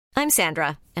I'm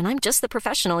Sandra, and I'm just the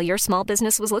professional your small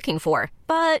business was looking for.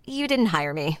 But you didn't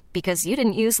hire me because you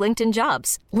didn't use LinkedIn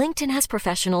Jobs. LinkedIn has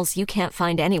professionals you can't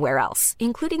find anywhere else,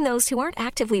 including those who aren't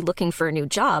actively looking for a new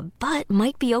job, but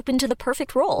might be open to the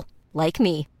perfect role, like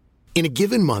me. In a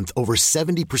given month, over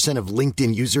 70% of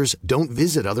LinkedIn users don't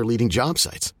visit other leading job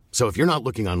sites. So if you're not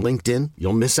looking on LinkedIn,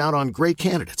 you'll miss out on great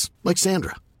candidates like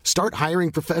Sandra. Start hiring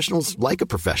professionals like a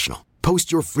professional.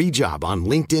 Post your free job on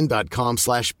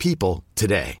linkedin.com/people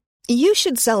today. You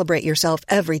should celebrate yourself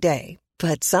every day,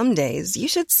 but some days you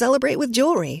should celebrate with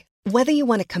jewelry. Whether you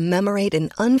want to commemorate an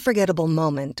unforgettable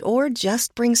moment or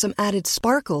just bring some added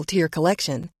sparkle to your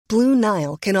collection, Blue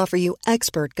Nile can offer you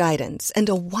expert guidance and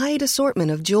a wide assortment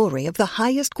of jewelry of the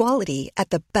highest quality at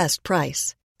the best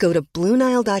price. Go to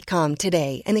BlueNile.com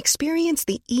today and experience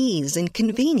the ease and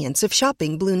convenience of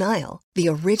shopping Blue Nile, the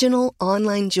original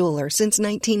online jeweler since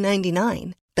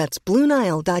 1999. That's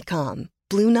BlueNile.com.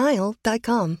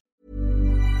 BlueNile.com.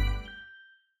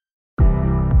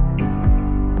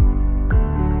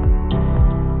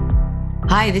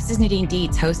 Hi, this is Nadine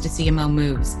Dietz, host of CMO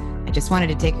Moves. I just wanted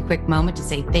to take a quick moment to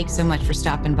say thanks so much for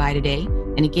stopping by today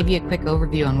and to give you a quick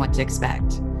overview on what to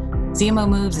expect. CMO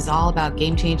Moves is all about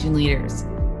game-changing leaders,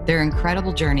 their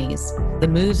incredible journeys, the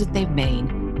moves that they've made,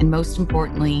 and most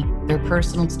importantly, their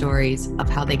personal stories of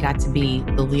how they got to be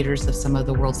the leaders of some of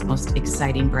the world's most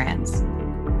exciting brands.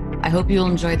 I hope you'll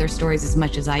enjoy their stories as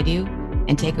much as I do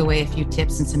and take away a few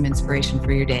tips and some inspiration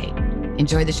for your day.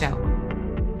 Enjoy the show.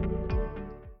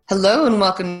 Hello and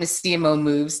welcome to CMO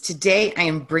Moves. Today I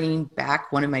am bringing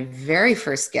back one of my very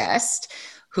first guests,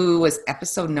 who was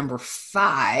episode number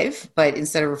 5, but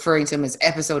instead of referring to him as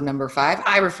episode number 5,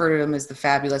 I refer to him as the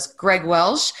fabulous Greg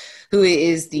Welsh, who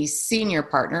is the senior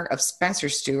partner of Spencer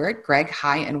Stuart. Greg,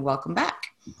 hi and welcome back.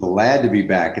 Glad to be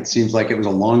back. It seems like it was a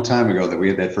long time ago that we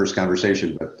had that first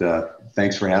conversation, but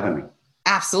thanks for having me.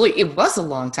 Absolutely. It was a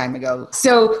long time ago.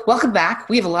 So welcome back.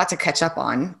 We have a lot to catch up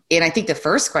on. And I think the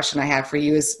first question I have for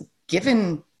you is,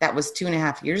 given that was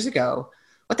 2.5 years ago,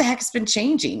 what the heck has been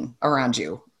changing around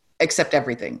you? Except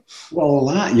everything. Well, a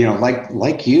lot,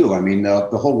 like you. I mean, the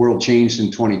whole world changed in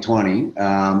 2020.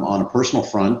 On a personal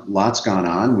front, lots gone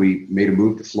on. We made a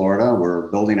move to Florida.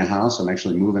 We're building a house. I'm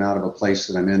actually moving out of a place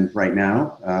that I'm in right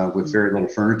now with very little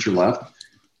furniture left.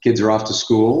 Kids are off to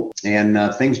school, and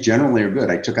things generally are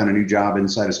good. I took on a new job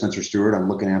inside of Spencer Stuart. I'm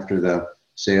looking after the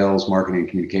sales, marketing, and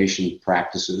communication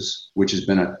practices, which has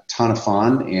been a ton of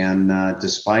fun. And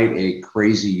despite a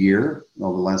crazy year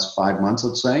over the last 5 months,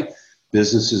 let's say,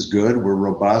 business is good. We're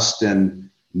robust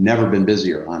and never been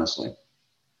busier, honestly.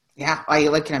 Yeah,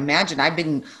 I can imagine. I've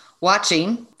been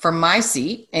watching from my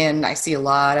seat, and I see a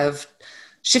lot of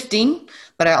shifting,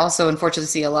 but I also unfortunately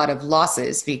see a lot of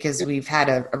losses because we've had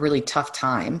a really tough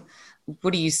time.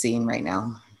 What are you seeing right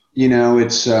now?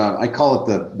 It's I call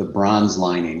it the bronze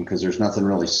lining because there's nothing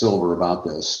really silver about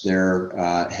this. There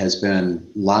has been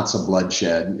lots of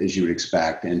bloodshed, as you would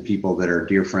expect, and people that are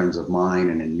dear friends of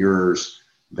mine and in yours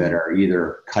that are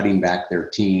either cutting back their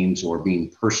teams or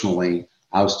being personally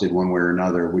ousted one way or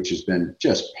another, which has been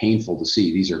just painful to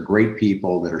see. These are great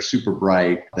people that are super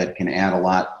bright, that can add a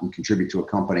lot and contribute to a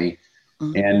company.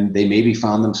 Mm-hmm. And they maybe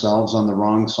found themselves on the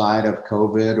wrong side of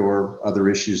COVID or other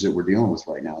issues that we're dealing with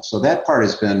right now. So that part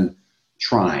has been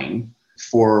trying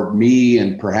for me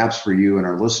and perhaps for you and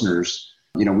our listeners.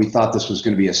 We thought this was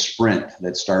going to be a sprint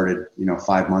that started,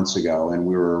 5 months ago, and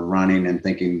we were running and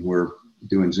thinking we're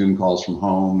doing Zoom calls from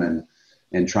home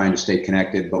and trying to stay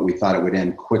connected, but we thought it would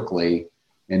end quickly.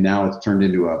 And now it's turned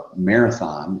into a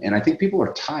marathon. And I think people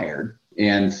are tired.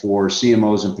 And for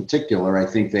CMOs in particular, I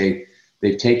think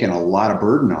they've taken a lot of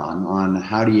burden on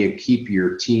how do you keep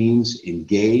your teams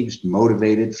engaged,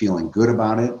 motivated, feeling good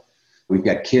about it. We've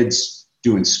got kids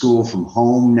doing school from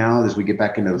home now as we get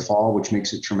back into the fall, which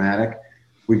makes it traumatic.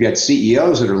 We've got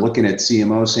CEOs that are looking at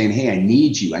CMOs saying, hey, I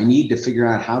need you. I need to figure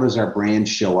out how does our brand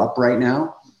show up right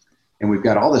now? And we've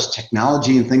got all this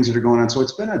technology and things that are going on. So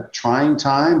it's been a trying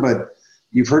time, but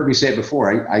you've heard me say it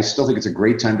before. I still think it's a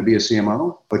great time to be a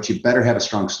CMO, but you better have a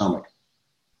strong stomach.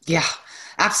 Yeah,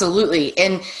 absolutely.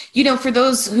 And, for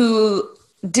those who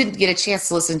didn't get a chance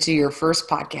to listen to your first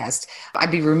podcast,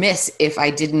 I'd be remiss if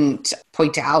I didn't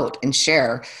point out and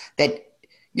share that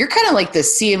you're kind of like the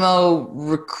CMO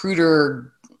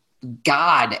recruiter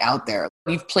god out there.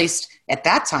 You've placed at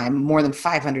that time more than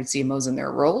 500 CMOs in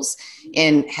their roles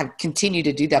and have continued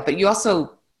to do that. But you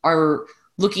also are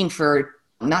looking for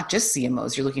not just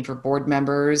CMOs, you're looking for board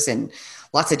members and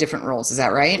lots of different roles. Is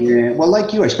that right? Yeah. Well,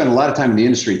 like you, I spent a lot of time in the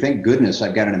industry. Thank goodness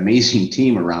I've got an amazing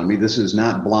team around me. This is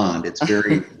not blonde. It's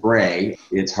very gray.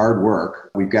 It's hard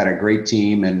work. We've got a great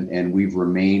team and we've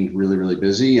remained really, really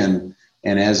busy. And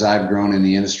And as I've grown in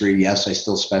the industry, yes, I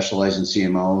still specialize in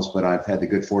CMOs, but I've had the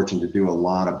good fortune to do a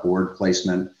lot of board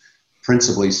placement,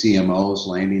 principally CMOs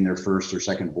landing their first or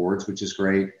second boards, which is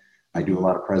great. I do a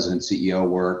lot of president CEO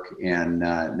work. And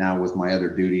now with my other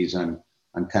duties, I'm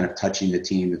kind of touching the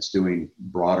team that's doing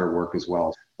broader work as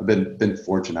well. I've been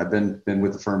fortunate. I've been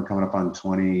with the firm coming up on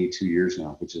 22 years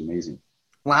now, which is amazing.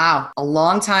 Wow, a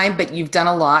long time, but you've done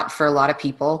a lot for a lot of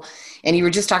people. And you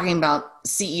were just talking about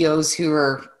CEOs who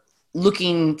are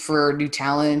looking for new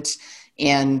talent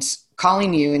and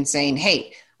calling you and saying,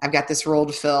 hey, I've got this role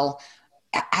to fill.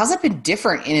 How's that been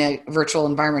different in a virtual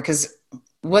environment? Because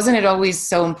wasn't it always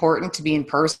so important to be in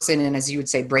person and, as you would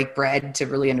say, break bread to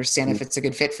really understand if it's a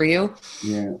good fit for you?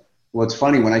 Yeah. Well, it's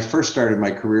funny. When I first started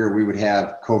my career, we would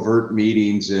have covert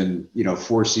meetings in,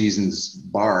 Four Seasons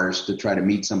bars to try to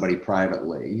meet somebody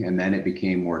privately. And then it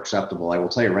became more acceptable. I will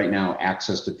tell you right now,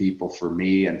 access to people for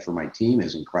me and for my team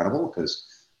is incredible because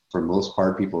for the most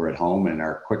part, people are at home and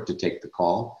are quick to take the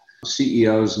call.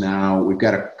 CEOs now, we've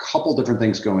got a couple different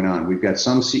things going on. We've got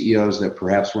some CEOs that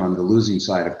perhaps were on the losing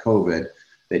side of COVID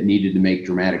that needed to make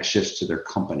dramatic shifts to their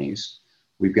companies.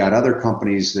 We've got other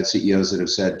companies, that CEOs that have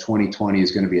said 2020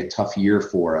 is going to be a tough year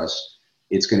for us.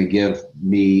 It's going to give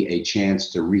me a chance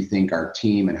to rethink our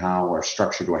team and how our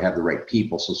structure, do I have the right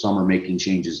people? So some are making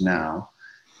changes now.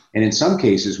 And in some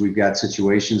cases, we've got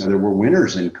situations where there were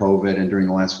winners in COVID and during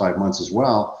the last 5 months as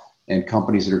well, and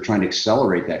companies that are trying to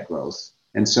accelerate that growth.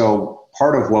 And so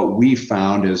part of what we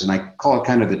found is, and I call it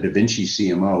kind of the Da Vinci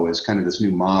CMO, is kind of this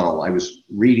new model. I was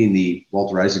reading the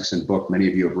Walter Isaacson book. Many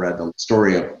of you have read the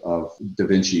story of Da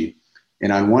Vinci.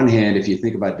 And on one hand, if you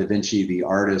think about Da Vinci, the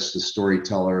artist, the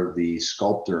storyteller, the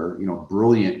sculptor,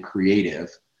 brilliant, creative.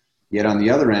 Yet on the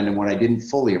other end, and what I didn't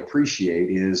fully appreciate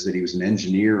is that he was an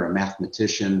engineer, a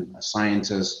mathematician, a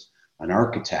scientist, an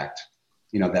architect.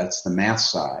 That's the math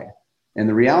side. And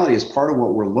the reality is part of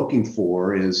what we're looking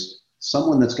for is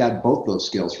someone that's got both those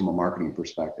skills from a marketing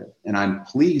perspective. And I'm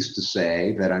pleased to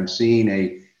say that I'm seeing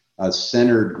a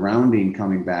centered grounding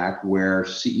coming back where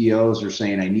CEOs are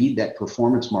saying, I need that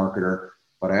performance marketer,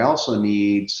 but I also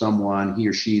need someone, he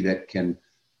or she, that can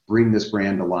bring this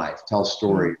brand to life, tell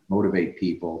stories, motivate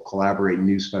people, collaborate in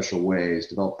new special ways,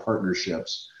 develop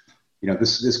partnerships.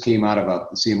 This came out of a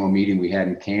CMO meeting we had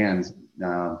in Cannes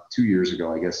 2 years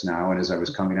ago, I guess now. And as I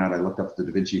was coming out, I looked up at the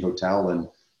Da Vinci Hotel and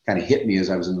kind of hit me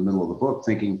as I was in the middle of the book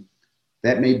thinking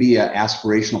that may be an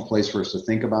aspirational place for us to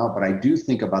think about, but I do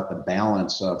think about the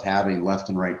balance of having left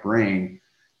and right brain.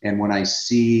 And when I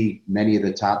see many of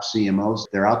the top CMOs,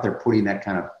 they're out there putting that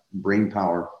kind of brain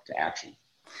power to action.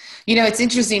 It's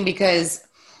interesting because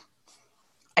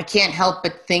I can't help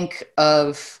but think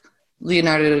of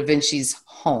Leonardo da Vinci's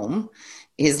home,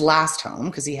 his last home,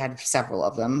 because he had several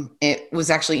of them. It was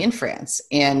actually in France,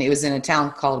 and it was in a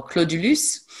town called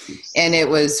Claude-de-Luz. And it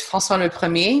was François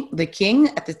I, the king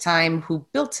at the time, who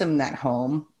built him that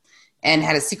home and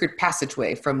had a secret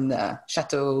passageway from the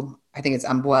Chateau, I think it's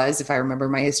Amboise, if I remember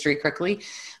my history correctly,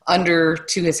 under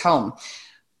to his home.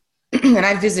 And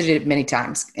I visited it many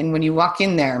times. And when you walk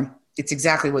in there, it's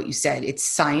exactly what you said. It's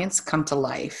science come to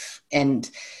life. And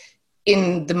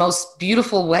in the most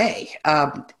beautiful way.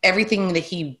 Everything that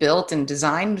he built and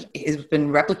designed has been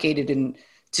replicated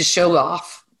to show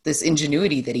off this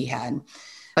ingenuity that he had.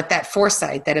 But that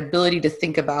foresight, that ability to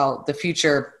think about the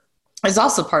future is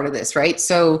also part of this, right?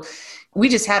 So we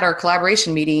just had our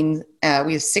collaboration meeting.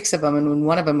 We have 6 of them, and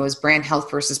one of them was brand health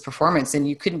versus performance. And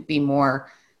you couldn't be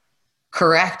more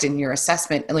correct in your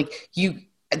assessment. And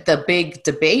the big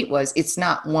debate was it's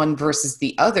not one versus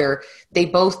the other. They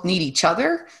both need each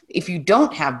other. If you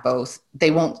don't have both,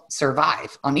 they won't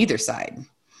survive on either side.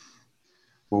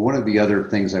 Well, one of the other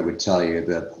things I would tell you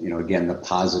that, again, the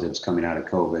positives coming out of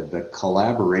COVID, the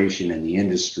collaboration in the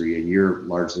industry, and you're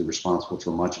largely responsible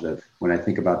for much of it. When I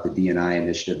think about the D&I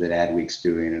initiative that Adweek's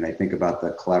doing, and I think about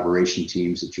the collaboration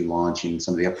teams that you're launching,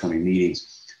 some of the upcoming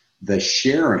meetings, the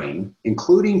sharing,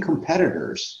 including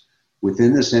competitors,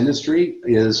 within this industry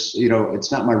is,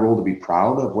 it's not my role to be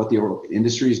proud of what the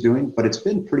industry is doing, but it's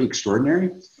been pretty extraordinary.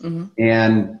 Mm-hmm.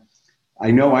 And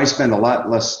I know I spend a lot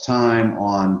less time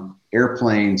on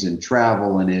airplanes and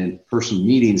travel and in-person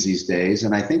meetings these days.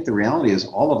 And I think the reality is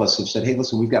all of us have said, hey,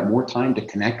 listen, we've got more time to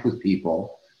connect with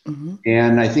people. Mm-hmm.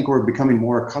 And I think we're becoming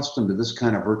more accustomed to this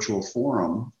kind of virtual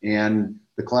forum. And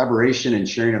the collaboration and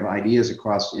sharing of ideas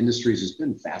across industries has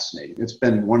been fascinating. It's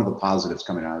been one of the positives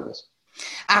coming out of this.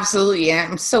 Absolutely.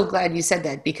 And I'm so glad you said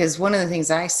that, because one of the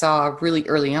things I saw really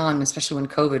early on, especially when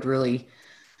COVID really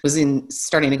was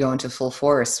starting to go into full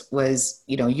force, was,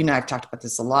 you and I have talked about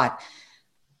this a lot.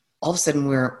 All of a sudden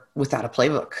we're without a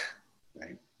playbook.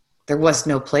 Right. there was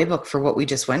no playbook for what we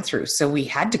just went through. So we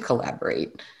had to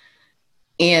collaborate,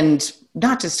 and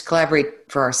not just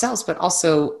collaborate for ourselves, but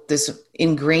also this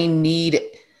ingrained need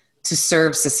to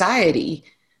serve society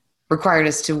required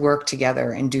us to work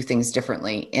together and do things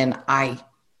differently. And I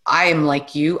am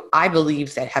like you. I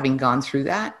believe that having gone through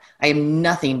that, I am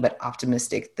nothing but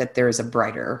optimistic that there is a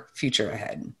brighter future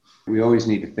ahead. We always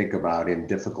need to think about, in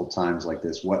difficult times like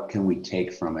this, what can we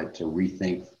take from it to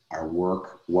rethink our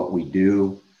work, what we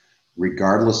do,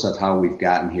 regardless of how we've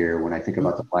gotten here. When I think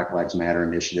about the Black Lives Matter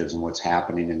initiatives and what's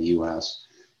happening in the U.S.,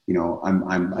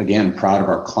 I'm again proud of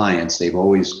our clients. They've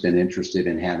always been interested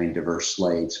in having diverse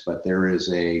slates, but there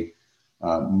is a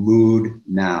mood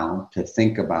now to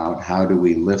think about how do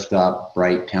we lift up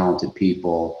bright, talented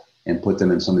people and put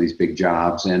them in some of these big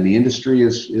jobs. And the industry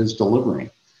is delivering.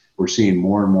 We're seeing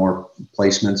more and more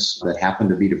placements that happen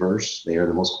to be diverse. They are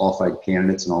the most qualified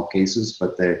candidates in all cases,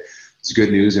 but it's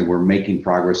good news, and we're making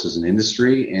progress as an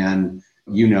industry. And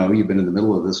you've been in the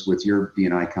middle of this with your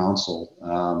D&I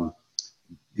council.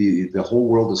 The whole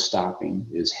world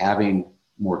is having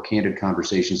more candid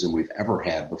conversations than we've ever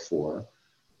had before.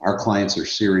 Our clients are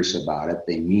serious about it.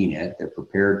 They mean it. They're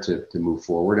prepared to move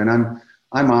forward. And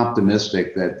I'm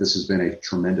optimistic that this has been a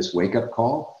tremendous wake-up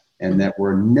call and that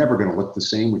we're never going to look the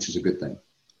same, which is a good thing.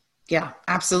 Yeah,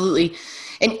 absolutely.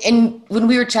 And when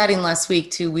we were chatting last week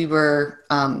too, we were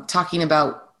talking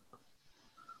about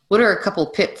what are a couple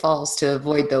pitfalls to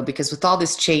avoid though, because with all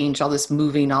this change, all this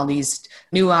moving, all these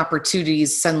new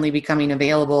opportunities suddenly becoming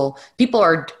available, people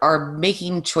are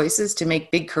making choices to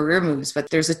make big career moves, but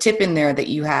there's a tip in there that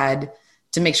you had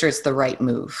to make sure it's the right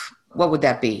move. What would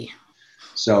that be?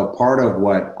 So part of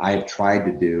what I've tried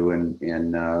to do,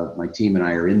 and my team and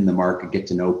I are in the market, get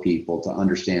to know people to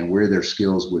understand where their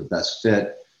skills would best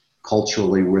fit,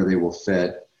 culturally where they will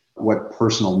fit, what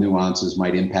personal nuances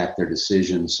might impact their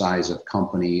decision, size of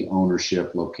company,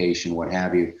 ownership, location, what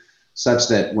have you, such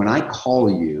that when I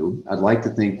call you, I'd like to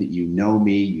think that you know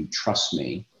me, you trust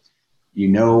me,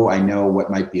 I know what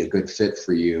might be a good fit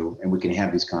for you, and we can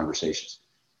have these conversations.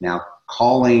 Now,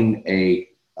 calling a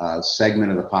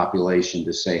segment of the population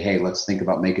to say, hey, let's think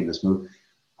about making this move,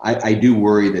 I do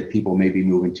worry that people may be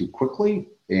moving too quickly.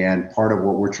 And part of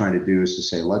what we're trying to do is to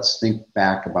say, let's think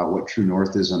back about what True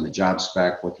North is on the job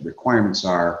spec, what the requirements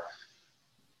are.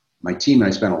 My team and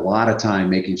I spend a lot of time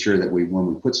making sure that when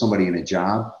we put somebody in a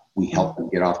job, we help them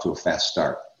get off to a fast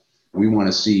start. We want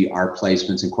to see our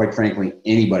placements, and quite frankly,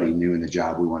 anybody new in the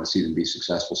job, we want to see them be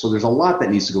successful. So there's a lot that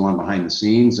needs to go on behind the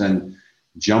scenes, and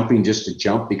jumping just to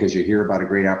jump because you hear about a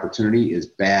great opportunity is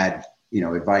bad,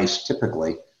 advice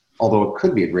typically, although it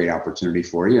could be a great opportunity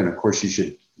for you. And of course you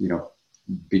should,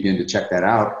 begin to check that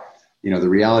out. The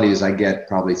reality is I get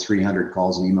probably 300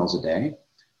 calls and emails a day.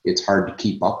 It's hard to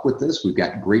keep up with this. We've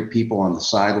got great people on the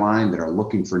sideline that are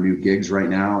looking for new gigs right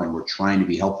now, and we're trying to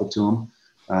be helpful to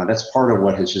them. That's part of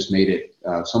what has just made it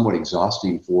somewhat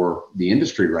exhausting for the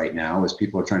industry right now as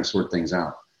people are trying to sort things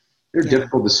out. They're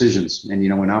difficult decisions. And,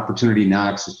 when opportunity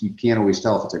knocks, you can't always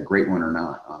tell if it's a great one or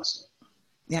not, honestly.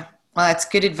 Yeah. Well, that's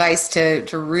good advice to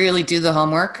really do the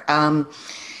homework.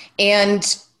 And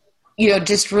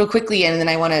just real quickly, and then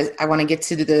I want to get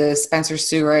to the Spencer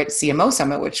Stuart CMO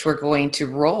Summit, which we're going to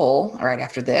roll right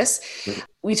after this. Sure.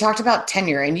 We talked about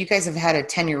tenure, and you guys have had a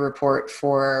tenure report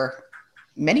for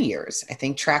many years, I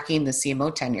think, tracking the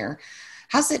CMO tenure.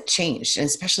 How's it changed, and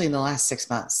especially in the last 6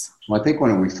 months? Well, I think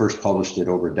when we first published it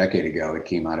over a decade ago, it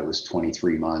came out, it was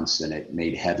 23 months, and it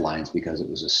made headlines because it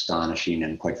was astonishing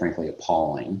and quite frankly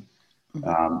appalling.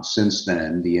 Mm-hmm. Since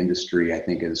then, the industry, I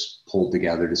think, has pulled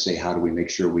together to say, how do we make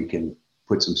sure we can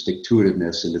put some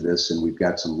stick-to-itiveness into this? And we've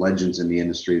got some legends in the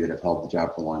industry that have held the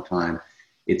job for a long time.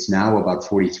 It's now about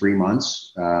 43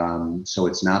 months, so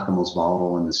it's not the most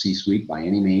volatile in the C-suite by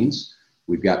any means.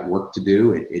 We've got work to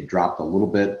do. It dropped a little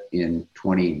bit in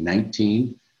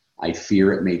 2019. I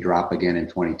fear it may drop again in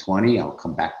 2020. I'll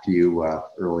come back to you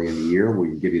early in the year. We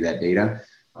can give you that data.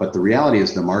 But the reality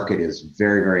is the market is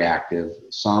very, very active.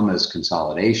 Some is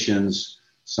consolidations.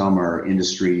 Some are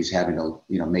industries having to,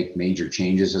 make major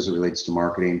changes as it relates to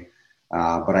marketing.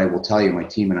 But I will tell you, my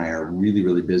team and I are really,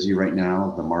 really busy right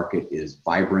now. The market is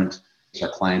vibrant. Our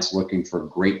clients looking for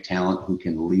great talent who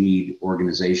can lead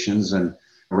organizations. And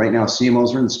right now,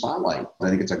 CMOs are in the spotlight. I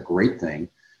think it's a great thing.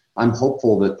 I'm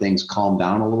hopeful that things calm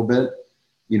down a little bit.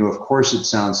 Of course, it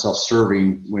sounds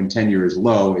self-serving when tenure is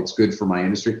low. It's good for my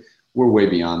industry. We're way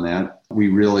beyond that. We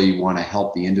really want to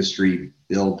help the industry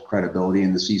build credibility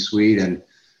in the C-suite. And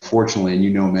fortunately,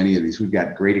 and many of these, we've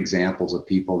got great examples of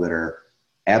people that are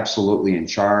absolutely in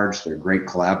charge. They're great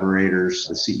collaborators.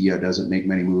 The CEO doesn't make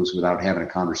many moves without having a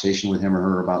conversation with him or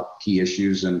her about key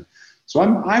issues. And So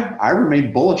I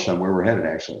remain bullish on where we're headed,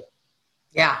 actually.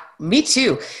 Yeah, me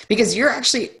too, because you're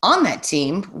actually on that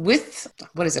team with,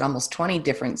 almost 20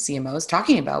 different CMOs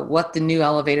talking about what the new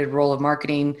elevated role of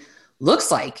marketing looks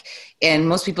like. And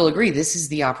most people agree this is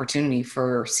the opportunity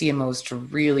for CMOs to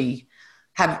really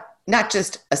have not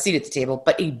just a seat at the table,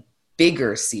 but a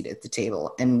bigger seat at the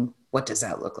table. And what does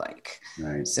that look like?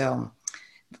 Right. So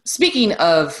speaking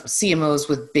of CMOs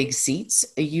with big seats,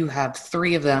 you have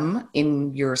 3 of them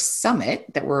in your summit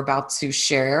that we're about to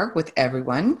share with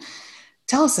everyone.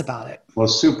 Tell us about it. Well,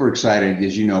 super excited.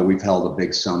 As you know, we've held a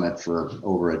big summit for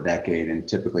over a decade, and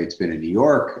typically it's been in New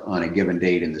York on a given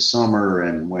date in the summer.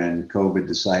 And when COVID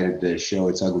decided to show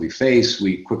its ugly face,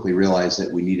 we quickly realized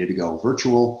that we needed to go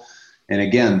virtual. And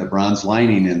again, the bronze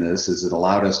lining in this is it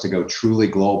allowed us to go truly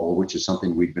global, which is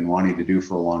something we've been wanting to do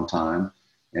for a long time.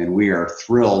 And we are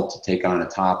thrilled to take on a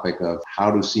topic of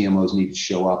how do CMOs need to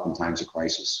show up in times of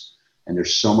crisis. And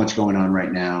there's so much going on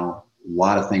right now. A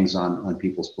lot of things on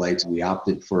people's plates. We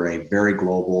opted for a very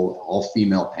global,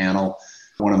 all-female panel.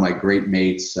 One of my great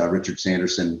mates, Richard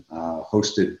Sanderson,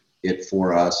 hosted it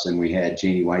for us, and we had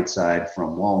Janie Whiteside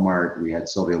from Walmart, we had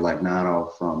Sylvia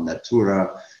Lagnano from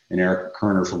Natura, and Erica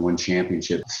Kerner from One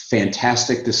Championship.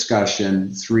 Fantastic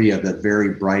discussion, 3 of the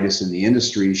very brightest in the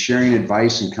industry, sharing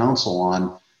advice and counsel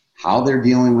on how they're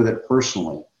dealing with it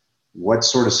personally. What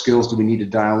sort of skills do we need to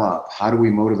dial up? How do we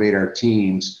motivate our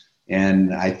teams?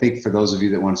 And I think for those of you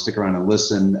that want to stick around and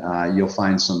listen, you'll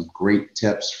find some great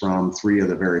tips from 3 of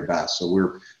the very best. So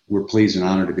we're pleased and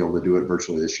honored to be able to do it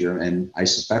virtually this year. And I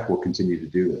suspect we'll continue to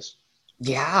do this.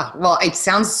 Yeah, well, it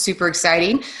sounds super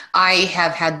exciting. I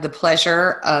have had the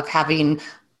pleasure of having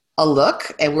a look,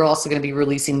 and we're also going to be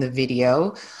releasing the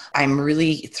video. I'm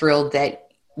really thrilled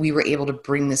that we were able to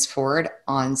bring this forward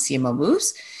on CMO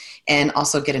Moves, and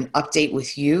also get an update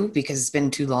with you because it's been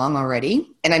too long already.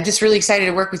 And I'm just really excited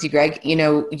to work with you, Greg. You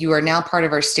know, you are now part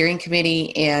of our steering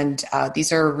committee, and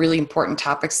these are really important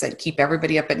topics that keep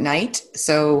everybody up at night.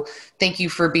 So thank you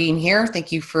for being here.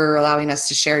 Thank you for allowing us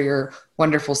to share your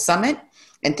wonderful summit.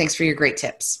 And thanks for your great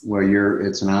tips. Well,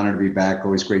 it's an honor to be back.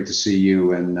 Always great to see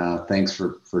you. And thanks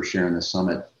for sharing the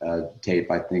summit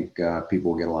tape. I think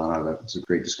people will get a lot out of it. It's a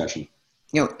great discussion.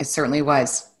 You know, it certainly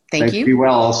was. Thanks, you. Be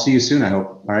well. I'll see you soon, I hope.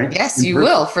 All right. Yes, you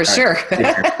will, for sure.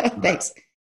 Thanks.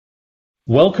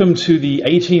 Welcome to the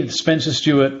 18th Spencer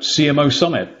Stuart CMO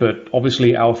Summit, but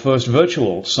obviously our first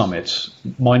virtual summit.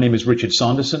 My name is Richard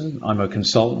Sanderson. I'm a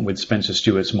consultant with Spencer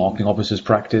Stuart's Marketing Officers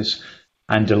practice,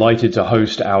 and delighted to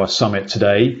host our summit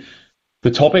today.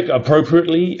 The topic,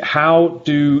 appropriately, how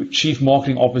do Chief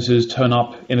Marketing Officers turn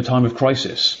up in a time of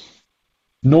crisis?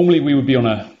 Normally we would be on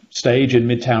a stage in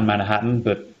Midtown Manhattan,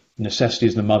 but necessity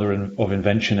is the mother of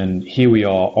invention, and here we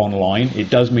are online. It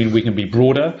does mean we can be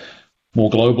broader, more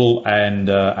global, and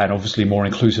obviously more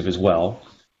inclusive as well.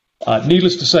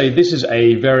 Needless to say, this is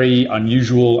a very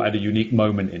unusual and a unique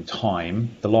moment in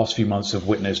time. The last few months have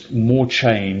witnessed more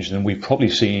change than we've probably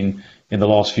seen in the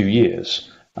last few years.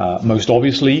 Most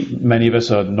obviously, many of us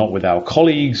are not with our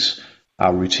colleagues.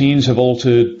 Our routines have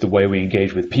altered. The way we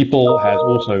engage with people has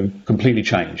also completely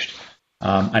changed.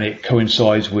 And it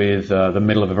coincides with the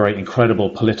middle of a very incredible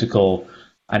political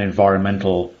and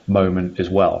environmental moment as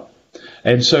well.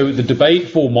 And so the debate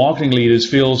for marketing leaders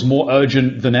feels more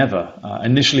urgent than ever.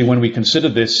 Initially, when we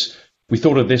considered this, we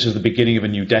thought of this as the beginning of a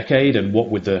new decade and what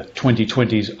would the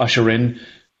 2020s usher in.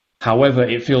 However,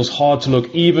 it feels hard to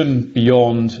look even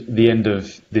beyond the end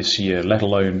of this year, let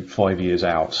alone 5 years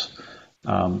out.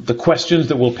 The questions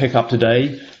that we'll pick up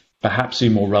today perhaps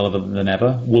seem more relevant than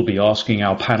ever. We'll be asking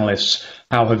our panelists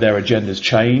how have their agendas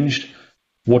changed,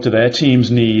 what do their teams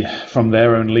need from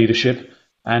their own leadership,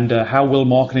 and how will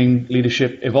marketing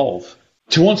leadership evolve?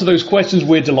 To answer those questions,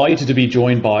 we're delighted to be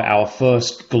joined by our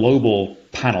first global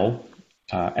panel.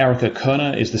 Erica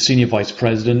Kerner is the Senior Vice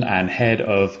President and Head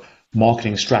of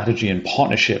Marketing Strategy and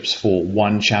Partnerships for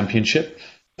One Championship,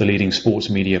 the leading sports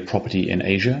media property in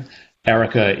Asia.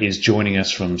 Erica is joining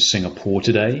us from Singapore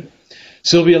today.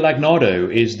 Sylvia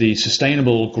Lagnado is the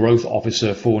Sustainable Growth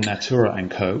Officer for Natura &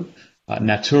 Co.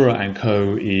 Natura &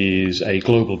 Co. is a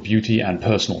global beauty and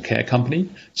personal care company.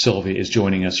 Sylvia is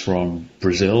joining us from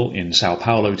Brazil in Sao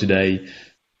Paulo today.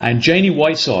 And Janie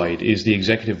Whiteside is the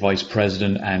Executive Vice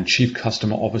President and Chief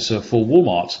Customer Officer for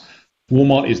Walmart.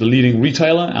 Walmart is the leading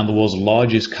retailer and the world's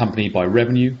largest company by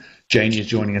revenue. Janie is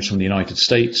joining us from the United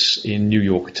States in New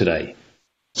York today.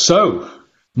 So,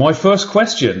 my first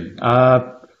question,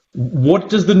 what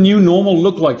does the new normal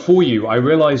look like for you? I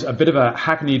realize a bit of a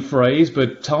hackneyed phrase,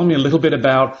 but tell me a little bit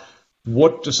about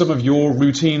what do some of your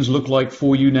routines look like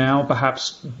for you now?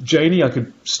 Perhaps, Janie, I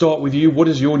could start with you. What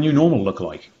does your new normal look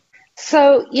like?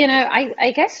 So,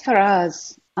 I guess for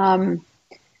us,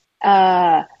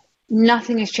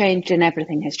 nothing has changed and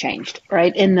everything has changed,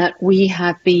 right? In that we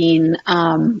have been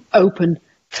open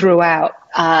throughout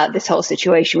this whole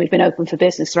situation. We've been open for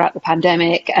business throughout the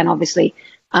pandemic, and obviously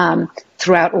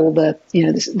throughout all the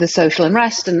the social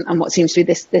unrest and what seems to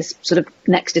be this sort of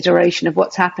next iteration of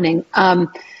what's happening.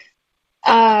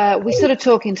 We sort of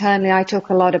talk internally. I talk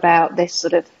a lot about this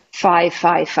sort of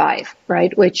 5-5-5,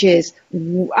 right? Which is,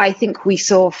 I think we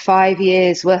saw 5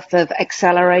 years worth of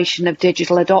acceleration of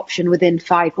digital adoption within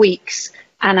 5 weeks.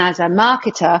 And as a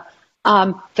marketer,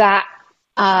 that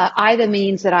either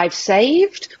means that I've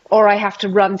saved or I have to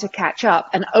run to catch up,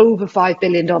 and over $5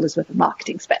 billion worth of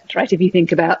marketing spend, right? If you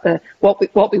think about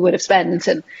what we would have spent.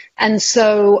 And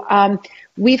so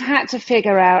we've had to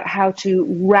figure out how to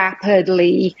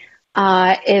rapidly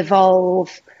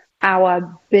evolve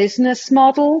our business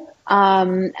model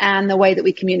and the way that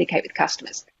we communicate with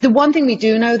customers. The one thing we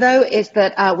do know, though, is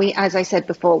that as I said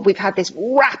before, we've had this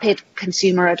rapid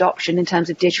consumer adoption in terms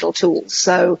of digital tools.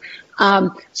 So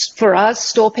for us,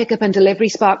 store pickup and delivery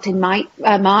sparked in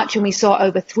March, and we saw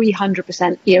over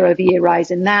 300% year-over-year rise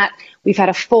in that. We've had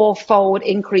a 4-fold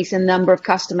increase in number of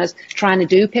customers trying to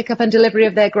do pickup and delivery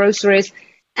of their groceries.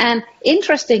 And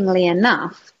interestingly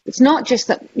enough, it's not just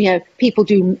that people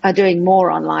are doing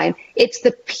more online. It's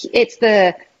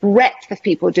the breadth of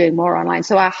people doing more online.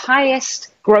 So our highest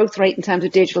growth rate in terms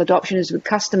of digital adoption is with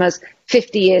customers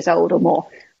 50 years old or more,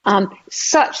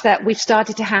 such that we've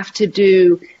started to have to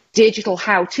do digital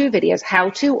how-to videos, how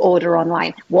to order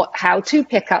online, how to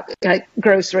pick up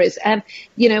groceries, and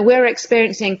we're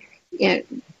experiencing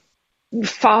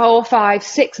 4, 5,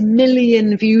 6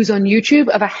 million views on YouTube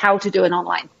of a how to do an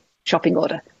online shopping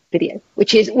order video,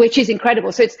 which is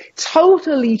incredible. So it's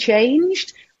totally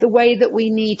changed the way that we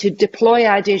need to deploy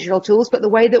our digital tools, but the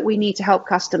way that we need to help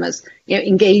customers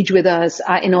engage with us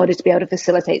in order to be able to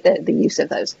facilitate the use of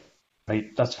those.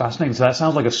 Right, that's fascinating. So that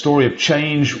sounds like a story of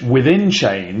change within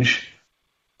change,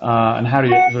 and how do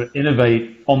you sort of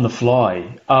innovate on the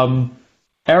fly.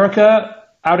 Erica,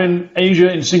 out in Asia,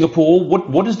 in Singapore,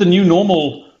 what does the new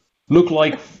normal look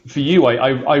like for you?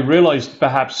 I realized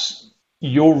perhaps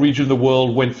your region of the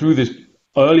world went through this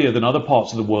earlier than other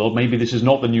parts of the world. Maybe this is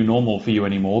not the new normal for you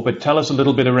anymore, but tell us a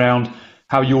little bit around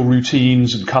how your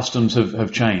routines and customs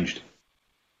have changed.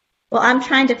 Well, I'm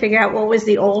trying to figure out what was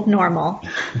the old normal.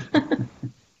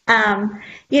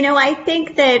 I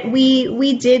think that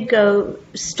we did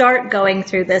start going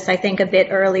through this, I think, a bit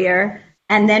earlier.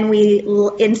 And then we,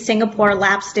 in Singapore,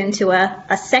 lapsed into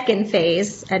a second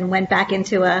phase and went back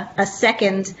into a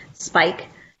second spike.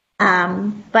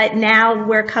 But now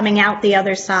we're coming out the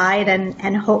other side,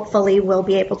 and hopefully we'll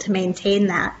be able to maintain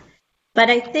that. But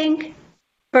I think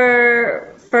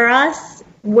for us,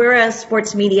 we're a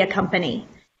sports media company,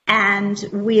 and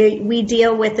we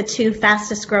deal with the 2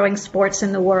 fastest growing sports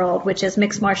in the world, which is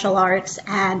mixed martial arts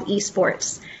and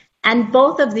esports. And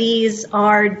both of these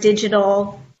are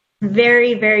digital,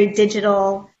 very, very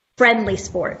digital friendly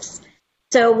sports.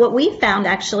 So what we found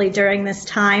actually during this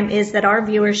time is that our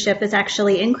viewership is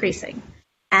actually increasing,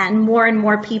 and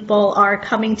more people are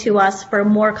coming to us for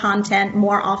more content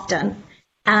more often.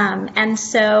 And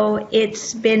so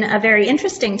it's been a very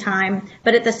interesting time,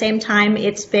 but at the same time,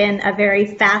 it's been a very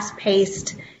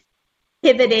fast-paced,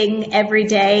 pivoting every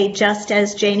day, just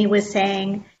as Janie was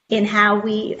saying, in how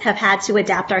we have had to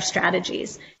adapt our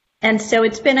strategies. And so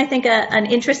it's been, I think, an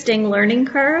interesting learning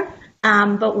curve.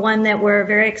 But one that we're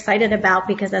very excited about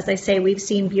because, as I say, we've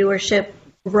seen viewership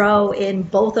grow in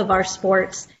both of our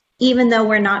sports, even though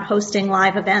we're not hosting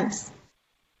live events.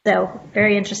 So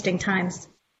very interesting times.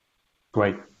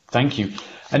 Great. Thank you.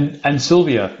 And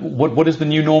Sylvia, what does the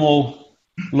new normal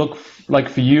look like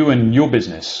for you and your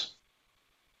business?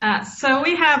 So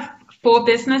we have 4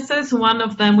 businesses. One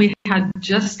of them we had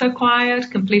just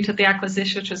acquired, completed the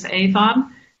acquisition, which was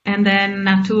Avon. And then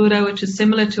Natura, which is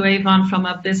similar to Avon from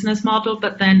a business model,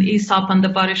 but then Aesop and The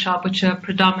Body Shop, which are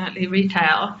predominantly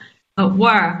retail,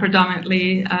 were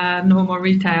predominantly normal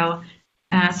retail.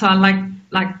 So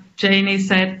like Janie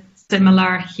said,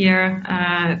 similar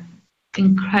here,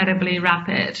 incredibly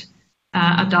rapid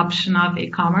adoption of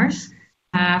e-commerce.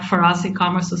 For us,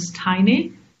 e-commerce was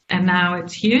tiny, and now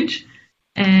it's huge.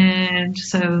 And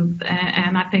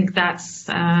I think that's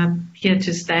here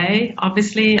to stay.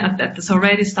 Obviously, that's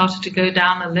already started to go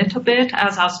down a little bit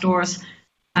as our stores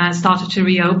started to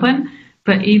reopen.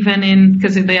 But even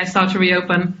because they start to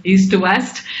reopen east to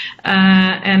west,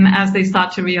 and as they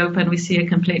start to reopen, we see a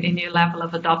completely new level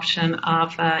of adoption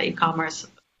of e-commerce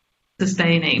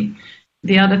sustaining.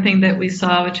 The other thing that we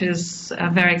saw, which is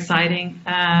very exciting,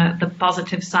 the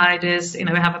positive side is, we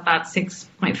have about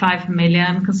 6.5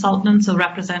 million consultants or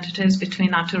representatives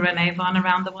between Natura and Avon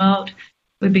around the world.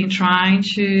 We've been trying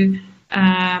to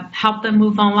help them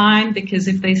move online, because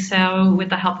if they sell with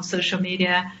the help of social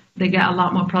media, they get a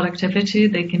lot more productivity.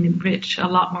 They can reach a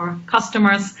lot more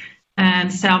customers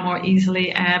and sell more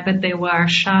easily, but they were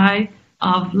shy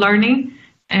of learning.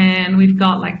 And we've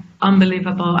got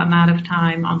unbelievable amount of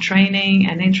time on training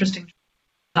and interesting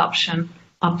adoption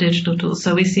of digital tools.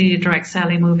 So we see direct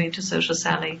selling moving to social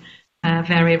selling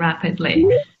very rapidly.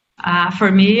 For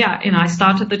me, I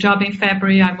started the job in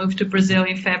February. I moved to Brazil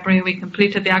in February. We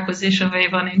completed the acquisition of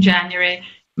Avon in January.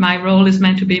 My role is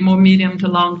meant to be more medium to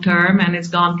long term, and it's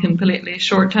gone completely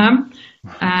short term.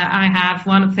 I have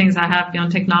one of the things I have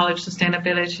beyond technology,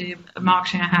 sustainability,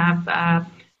 marketing. I have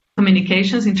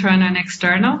communications, internal and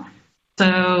external.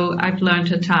 So I've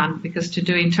learned a ton, because to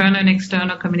do internal and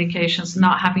external communications,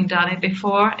 not having done it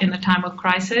before in a time of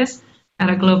crisis at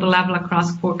a global level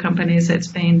across 4 companies, it's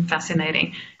been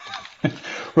fascinating.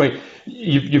 Right.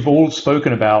 You've all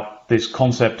spoken about this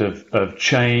concept of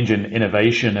change and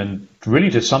innovation, and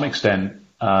really to some extent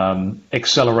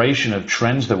acceleration of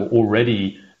trends that were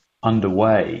already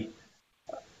underway.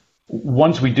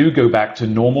 Once we do go back to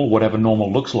normal, whatever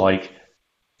normal looks like,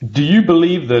 do you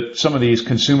believe that some of these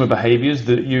consumer behaviors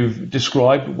that you've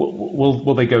described,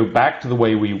 will they go back to the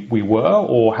way we were,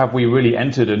 or have we really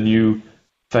entered a new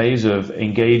phase of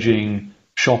engaging,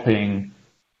 shopping,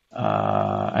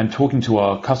 and talking to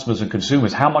our customers and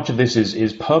consumers? How much of this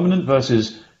is permanent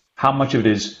versus how much of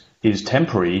it is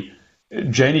temporary?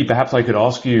 Janie, perhaps I could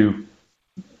ask you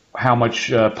how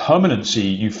much permanency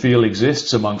you feel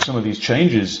exists among some of these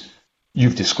changes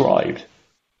you've described.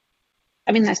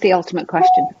 I mean, that's the ultimate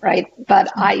question, right?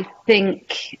 But I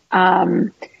think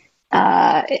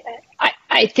I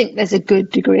think there's a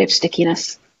good degree of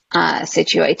stickiness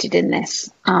situated in this,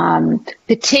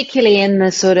 particularly in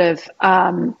the sort of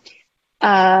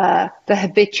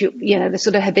the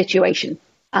sort of habituation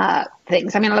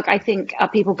things. I mean, look, I think, are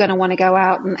people going to want to go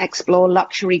out and explore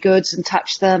luxury goods and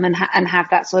touch them and have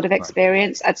that sort of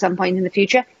experience at some point in the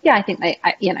future? Yeah, I think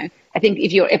I think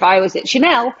if I was at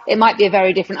Chanel, it might be a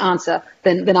very different answer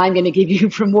than I'm going to give you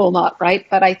from Walmart, right?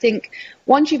 But I think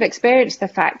once you've experienced the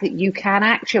fact that you can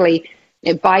actually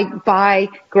buy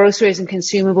groceries and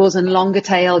consumables and longer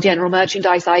tail general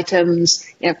merchandise items,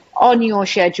 on your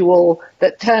schedule,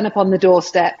 that turn up on the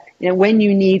doorstep, when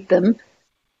you need them.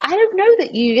 I don't know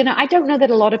that I don't know that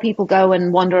a lot of people go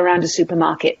and wander around a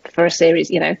supermarket for a series,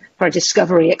 for a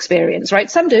discovery experience,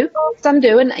 right? Some do.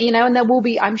 And, and there will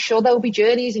be, I'm sure there will be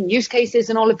journeys and use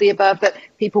cases and all of the above that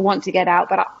people want to get out.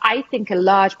 But I think a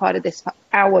large part of this,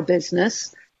 our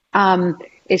business,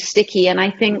 is sticky. And I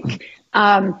think,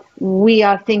 we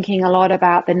are thinking a lot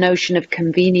about the notion of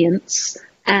convenience.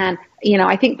 And,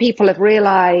 I think people have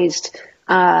realized,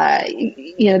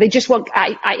 they just want,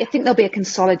 I think there'll be a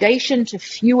consolidation to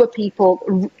fewer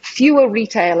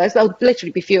retailers. There'll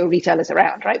literally be fewer retailers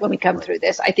around, right? When we come through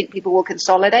this, I think people will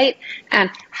consolidate. And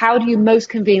how do you most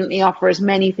conveniently offer as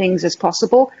many things as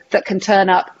possible that can turn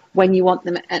up when you want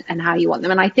them and how you want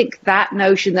them? And I think that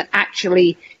notion that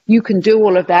actually you can do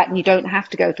all of that and you don't have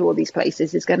to go to all these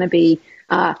places is going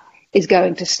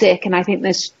to stick. And I think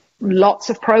there's lots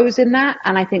of pros in that.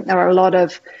 And I think there are a lot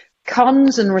of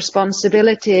cons and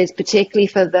responsibilities, particularly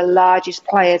for the largest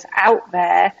players out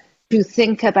there, to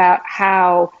think about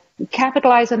how we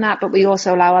capitalize on that, but we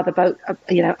also allow other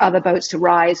boats to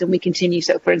rise, and we continue.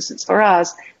 So, for instance, for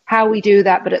us, how we do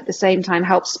that, but at the same time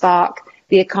help spark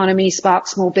the economy, spark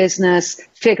small business,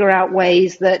 figure out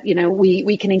ways that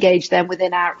we can engage them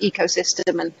within our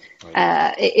ecosystem, and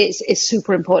it's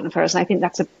super important for us. And I think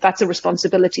that's a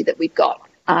responsibility that we've got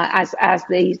as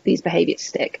these behaviors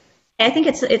stick. I think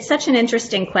it's such an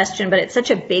interesting question, but it's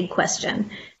such a big question,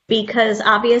 because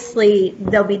obviously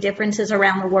there'll be differences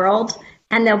around the world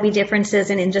and there'll be differences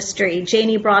in industry.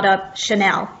 Janie brought up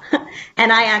Chanel,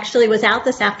 and I actually was out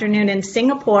this afternoon in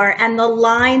Singapore, and the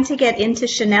line to get into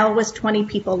Chanel was 20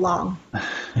 people long.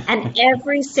 And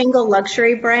every single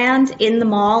luxury brand in the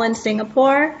mall in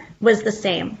Singapore was the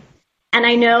same. And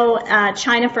I know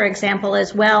China, for example,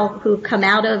 as well, who've come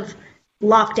out of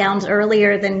lockdowns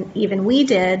earlier than even we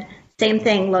did. Same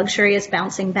thing, luxury is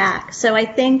bouncing back. So I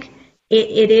think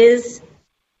it is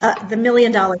the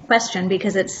million-dollar question,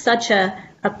 because it's such a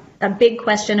big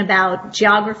question about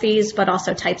geographies, but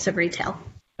also types of retail.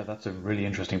 That's a really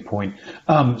interesting point.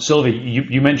 Sylvie,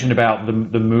 you mentioned about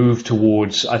the move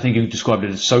towards, I think you described it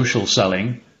as social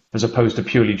selling, as opposed to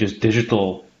purely just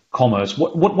digital commerce.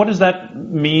 What does that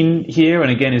mean here? And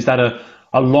again, is that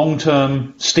a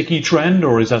long-term sticky trend,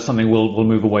 or is that something we'll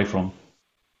move away from?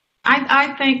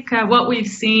 I think what we've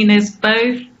seen is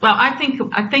both. Well, I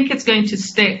think it's going to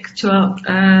stick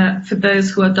to for those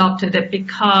who adopted it,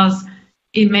 because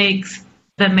it makes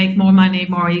them make more money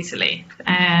more easily.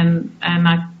 And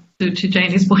to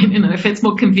Janie's point, if it's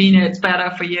more convenient, it's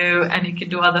better for you, and you can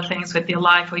do other things with your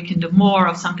life, or you can do more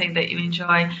of something that you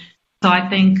enjoy. So I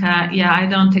think, I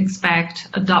don't expect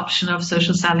adoption of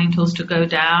social selling tools to go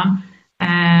down.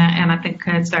 And I think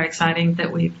it's very exciting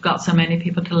that we've got so many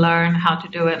people to learn how to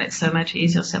do it. It's so much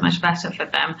easier, so much better for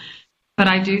them. But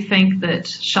I do think that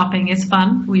shopping is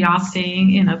fun. We are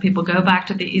seeing, people go back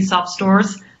to the ESOP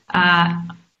stores,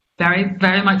 very,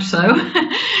 very much so.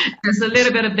 There's a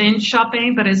little bit of binge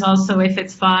shopping, but it's also, if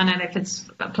it's fun and if it's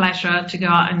a pleasure to go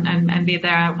out and be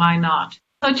there, why not?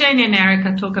 So Janie and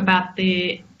Erica talk about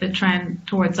the trend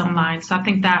towards online. So I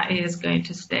think that is going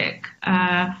to stick.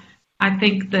 I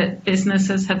think that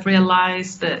businesses have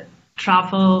realized that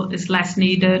travel is less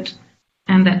needed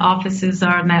and that offices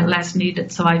are less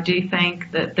needed. So I do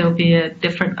think that there'll be a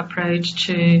different approach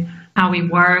to how we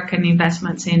work and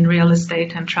investments in real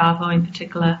estate and travel, in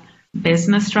particular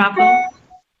business travel.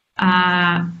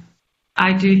 I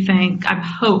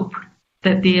hope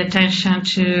that the attention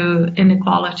to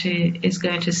inequality is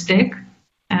going to stick.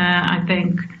 I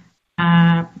think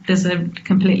there's a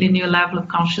completely new level of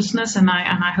consciousness, and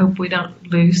I hope we don't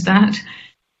lose that.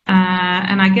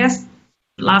 And I guess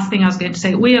last thing I was going to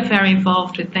say, we are very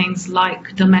involved with things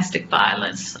like domestic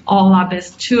violence.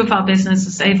 Two of our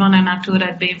businesses, Avon and Natura,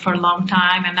 have been for a long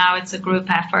time, and now it's a group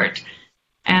effort.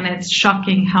 And it's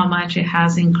shocking how much it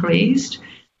has increased.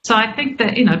 So I think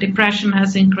that, depression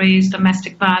has increased,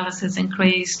 domestic violence has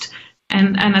increased,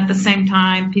 and at the same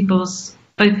time, people's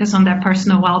focus on their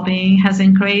personal well-being has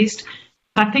increased.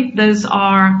 I think those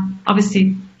are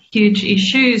obviously huge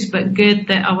issues, but good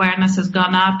that awareness has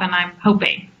gone up, and I'm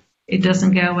hoping it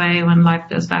doesn't go away when life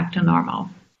goes back to normal.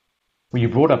 Well, you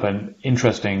brought up an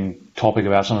interesting topic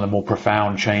about some of the more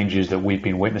profound changes that we've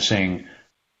been witnessing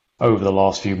over the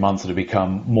last few months that have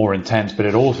become more intense, but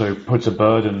it also puts a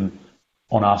burden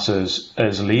on us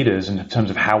as leaders in terms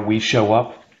of how we show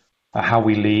up, how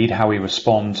we lead, how we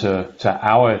respond to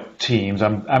our teams.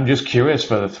 I'm just curious,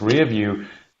 for the three of you,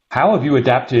 how have you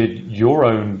adapted your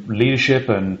own leadership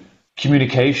and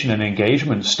communication and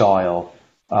engagement style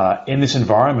in this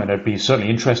environment? I'd be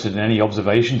certainly interested in any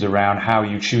observations around how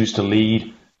you choose to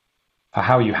lead,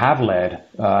 how you have led,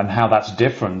 and how that's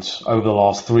different over the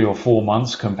last 3 or 4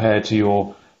 months compared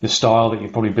to the style that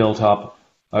you've probably built up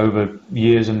over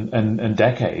years and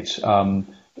decades.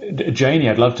 Janie,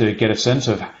 I'd love to get a sense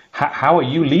of how are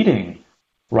you leading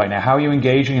right now? How are you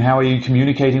engaging, and how are you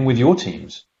communicating with your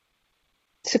teams?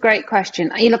 It's a great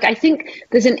question. Look, I think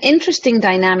there's an interesting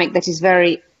dynamic that is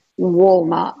very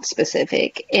Walmart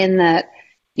specific, in that,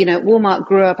 Walmart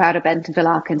grew up out of Bentonville,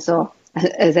 Arkansas,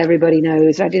 as everybody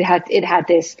knows, right? It had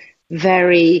this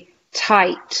very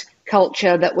tight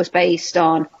culture that was based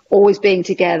on always being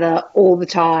together all the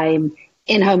time,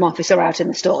 in home office or out in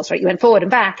the stores, right? You went forward and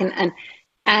back,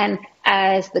 and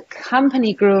as the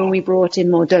company grew and we brought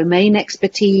in more domain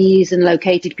expertise and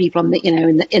located people on the,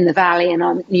 in the Valley and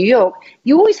on New York,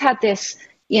 you always had this,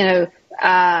 this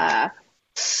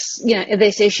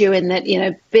issue in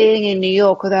that, being in New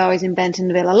York, although I was in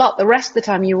Bentonville a lot, the rest of the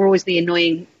time you were always the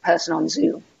annoying person on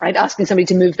Zoom, right? Asking somebody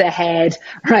to move their head,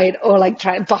 right? Or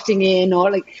butting in,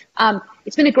 or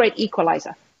it's been a great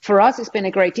equalizer. For us, it's been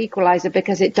a great equalizer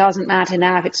because it doesn't matter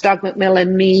now if it's Doug McMillan,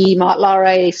 me, Mark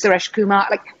Laurie, Suresh Kumar,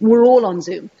 we're all on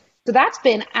Zoom. So that's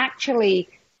been actually,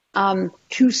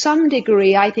 to some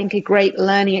degree, I think, a great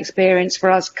learning experience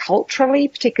for us culturally,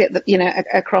 particularly,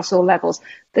 across all levels.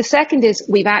 The second is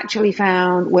we've actually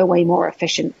found we're way more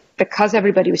efficient because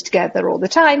everybody was together all the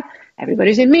time.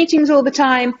 Everybody's in meetings all the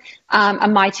time.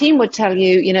 And my team would tell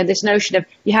you, this notion of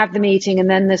you have the meeting and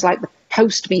then there's the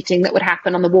post meeting that would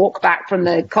happen on the walk back from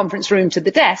the conference room to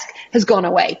the desk has gone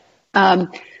away.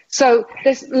 So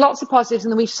there's lots of positives,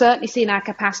 and we've certainly seen our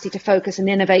capacity to focus and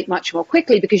innovate much more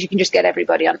quickly because you can just get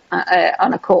everybody on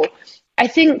a call. I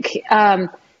think, having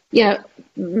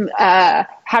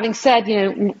said,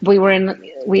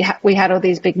 we had all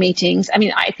these big meetings. I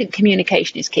mean, I think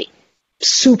communication is key.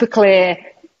 Super clear,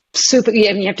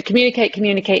 you have to communicate,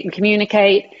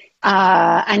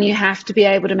 and you have to be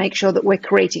able to make sure that we're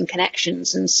creating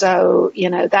connections. And so,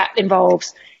 that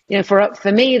involves,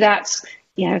 for me, that's,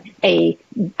 a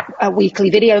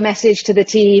weekly video message to the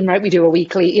team, right? We do a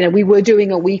weekly, we were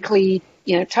doing a weekly,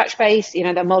 touch base,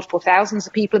 there are multiple thousands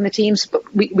of people in the teams, but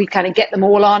we kind of get them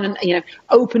all on, and,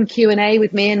 open Q&A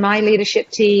with me and my leadership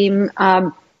team,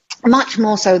 much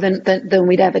more so than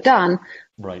we'd ever done.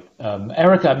 Right.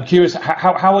 Erica, I'm curious,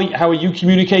 how are you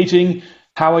communicating?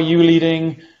 How are you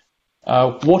leading?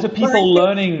 What are people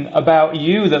learning about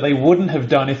you that they wouldn't have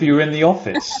done if you were in the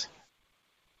office?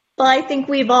 Well, I think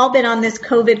we've all been on this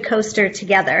COVID coaster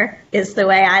together, is the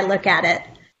way I look at it.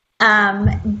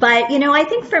 But, I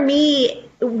think for me,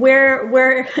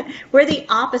 we're the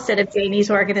opposite of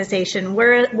Jamie's organization.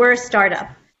 We're a startup.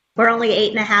 We're only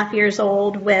 8.5 years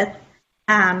old with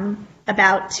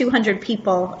about 200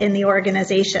 people in the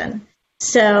organization.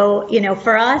 So,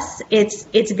 for us,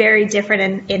 it's very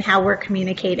different in how we're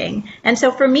communicating. And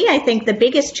so for me, I think the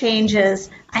biggest change is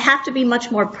I have to be much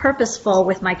more purposeful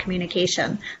with my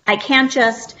communication. I can't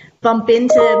just bump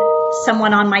into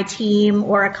someone on my team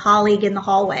or a colleague in the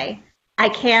hallway. I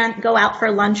can't go out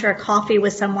for lunch or coffee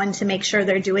with someone to make sure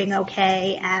they're doing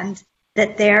okay and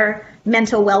that their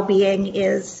mental well-being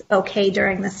is okay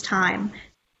during this time.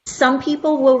 Some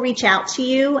people will reach out to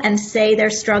you and say they're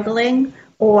struggling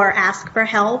or ask for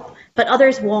help, but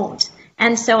others won't.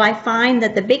 And so I find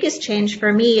that the biggest change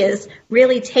for me is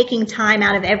really taking time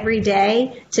out of every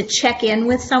day to check in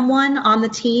with someone on the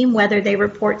team, whether they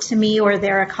report to me or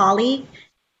they're a colleague,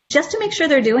 just to make sure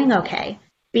they're doing okay,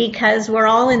 because we're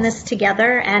all in this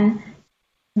together and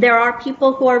there are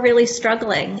people who are really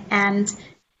struggling, and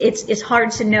it's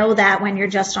hard to know that when you're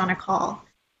just on a call.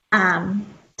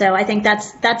 So I think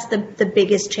that's the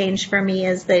biggest change for me,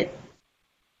 is that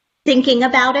thinking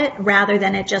about it rather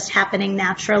than it just happening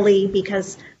naturally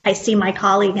because I see my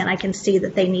colleague and I can see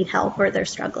that they need help or they're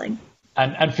struggling.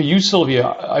 And for you, Sylvia,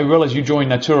 I realize you joined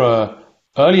Natura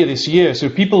earlier this year. So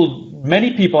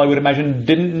many people, I would imagine,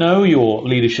 didn't know your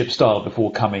leadership style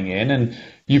before coming in, and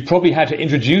you probably had to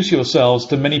introduce yourselves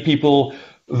to many people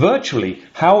virtually.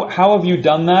 How have you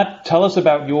done that? Tell us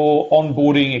about your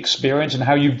onboarding experience and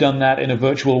how you've done that in a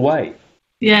virtual way.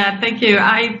 Yeah, thank you.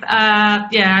 I've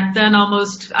done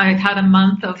I've had a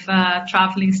month of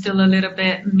traveling, still a little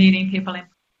bit, meeting people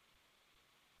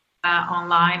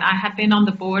online. I had been on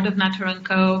the board of Natura &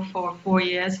 Co. for 5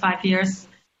 years,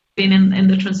 been in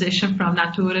the transition from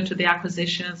Natura to the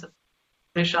acquisitions of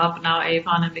Shop, now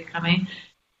Avon, and becoming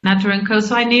Natura & Co.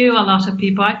 So I knew a lot of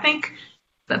people. I think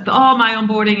that all my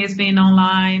onboarding has been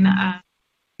online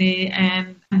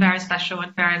and very special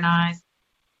and very nice.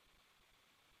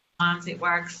 It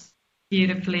works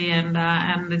beautifully, and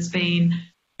it's been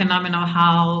phenomenal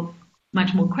how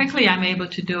much more quickly I'm able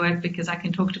to do it, because I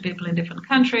can talk to people in different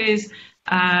countries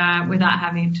without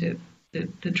having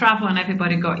to travel, and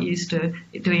everybody got used to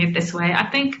doing it this way. I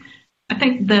think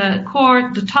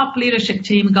the top leadership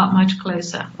team got much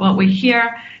closer. What we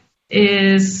hear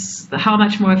is how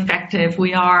much more effective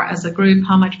we are as a group,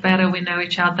 how much better we know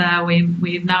each other.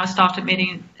 We've now started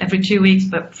meeting every 2 weeks,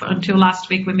 but until last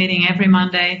week we're meeting every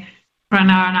Monday for an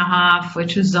hour and a half,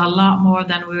 which is a lot more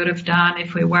than we would have done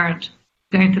if we weren't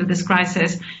going through this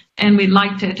crisis. And we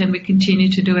liked it, and we continue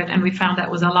to do it, and we found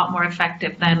that was a lot more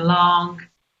effective than long,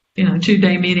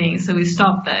 2-day meetings. So we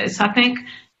stopped those. So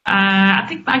I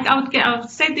would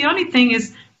say the only thing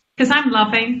is, because I'm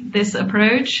loving this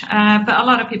approach, but a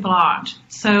lot of people aren't.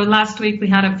 So last week we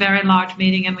had a very large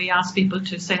meeting, and we asked people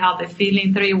to say how they're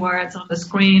feeling, 3 words on the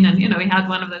screen. And, we had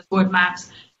one of those word maps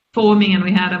forming, and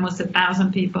we had almost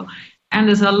 1,000 people. And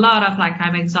there's a lot of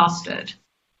I'm exhausted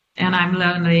and I'm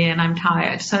lonely and I'm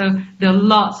tired. So there are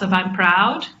lots of I'm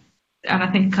proud. And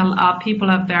I think our people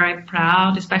are very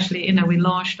proud, especially, we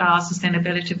launched our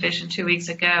sustainability vision 2 weeks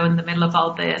ago in the middle of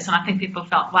all this. And I think people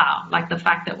felt, wow, the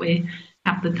fact that we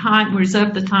have the time, we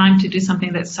reserve the time to do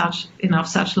something that's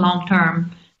such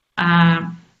long-term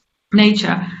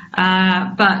nature.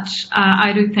 But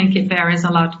I do think it varies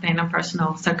a lot depending on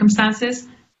personal circumstances.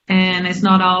 And it's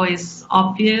not always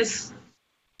obvious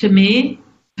to me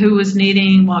who is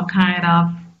needing what kind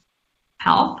of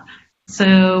help.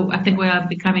 So I think we are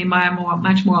becoming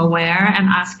much more aware and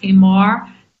asking more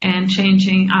and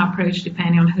changing our approach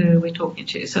depending on who we're talking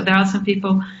to. So there are some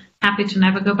people happy to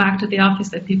never go back to the office,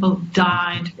 there are people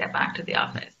dying to get back to the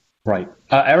office. Right.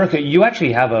 Erica, you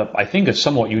actually have a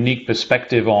somewhat unique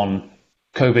perspective on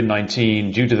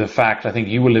COVID-19 due to the fact, I think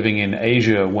you were living in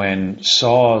Asia when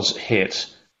SARS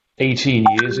hit 18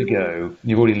 years ago.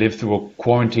 You've already lived through a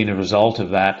quarantine as a result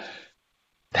of that.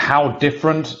 How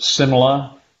different,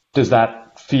 similar does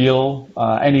that feel?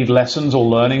 Any lessons or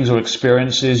learnings or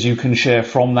experiences you can share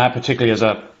from that, particularly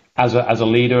as a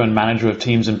leader and manager of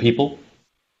teams and people?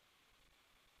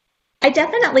 I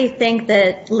definitely think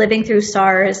that living through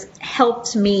SARS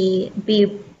helped me be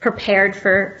prepared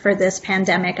for this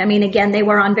pandemic. I mean, again, they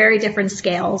were on very different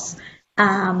scales.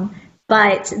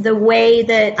 But the way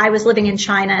that I was living in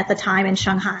China at the time, in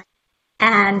Shanghai,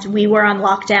 and we were on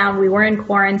lockdown, we were in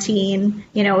quarantine.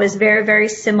 You know, it was very, very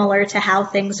similar to how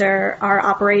things are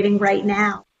operating right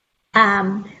now.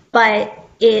 But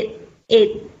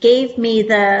it gave me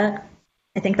the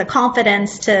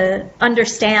confidence to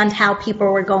understand how people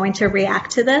were going to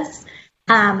react to this.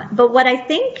 But what I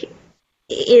think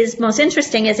is most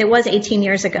interesting is it was 18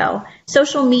 years ago.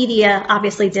 Social media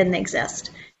obviously didn't exist.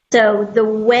 So the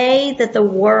way that the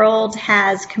world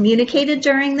has communicated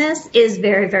during this is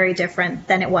very, very different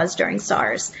than it was during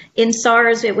SARS. In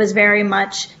SARS, it was very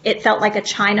much, it felt like a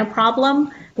China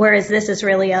problem, whereas this is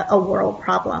really a world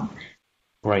problem.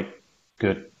 Right.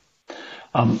 Good.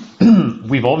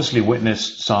 We've obviously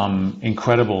witnessed some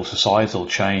incredible societal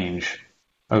change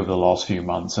over the last few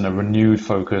months and a renewed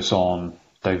focus on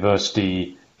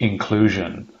diversity,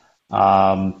 inclusion.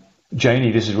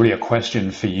 Janie, this is really a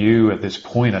question for you at this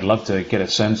point. I'd love to get a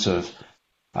sense of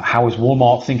how is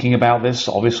Walmart thinking about this?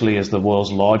 Obviously, as the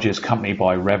world's largest company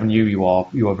by revenue, you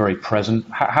are very present.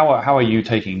 How are you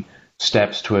taking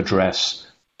steps to address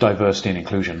diversity and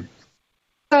inclusion?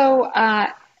 So,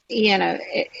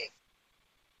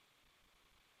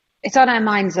 it's on our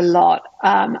minds a lot,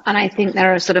 and I think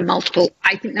there are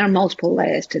multiple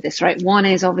layers to this, right? One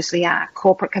is obviously our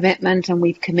corporate commitment, and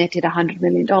we've committed $100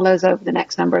 million over the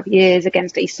next number of years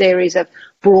against a series of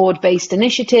broad-based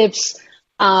initiatives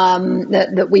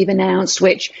that we've announced,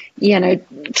 which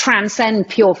transcend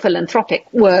pure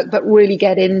philanthropic work, but really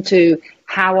get into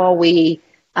how are we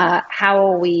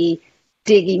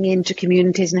digging into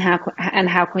communities and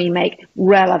how can we make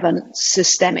relevant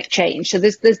systemic change. So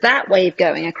there's that wave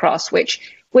going across, which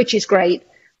is great.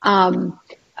 But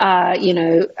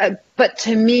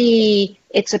to me,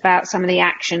 it's about some of the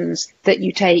actions that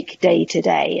you take day to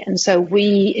day. And so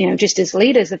we, just as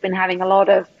leaders, have been having a lot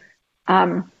of,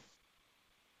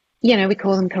 we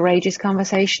call them courageous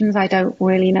conversations. I don't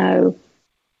really know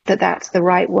that that's the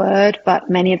right word, but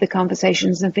many of the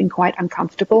conversations have been quite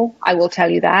uncomfortable. I will tell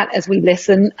you that, as we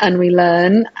listen and we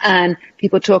learn and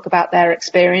people talk about their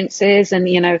experiences and,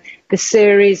 the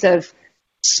series of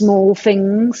small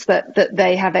things that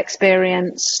they have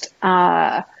experienced,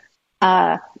 either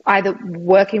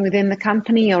working within the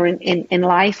company or in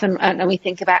life. And we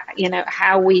think about,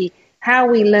 how we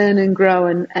learn and grow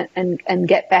and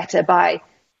get better by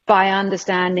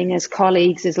understanding as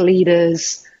colleagues, as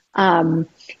leaders, as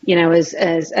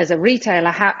a retailer,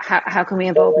 how can we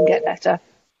evolve and get better?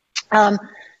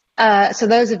 So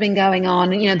those have been going on.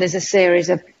 There's a series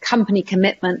of company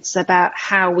commitments about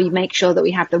how we make sure that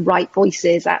we have the right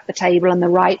voices at the table and the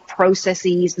right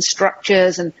processes and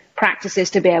structures and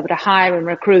practices to be able to hire and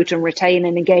recruit and retain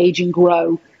and engage and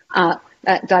grow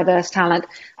diverse talent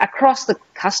across the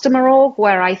customer org,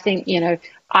 where I think,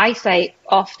 I say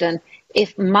often,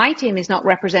 if my team is not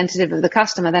representative of the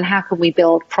customer, then how can we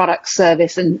build product,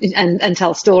 service, and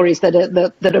tell stories that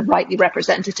are rightly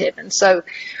representative? And so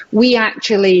we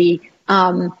actually,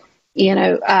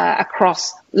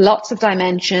 across lots of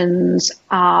dimensions,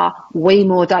 are way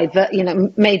more diverse,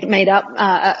 made up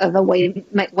of a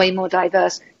way more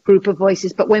diverse group of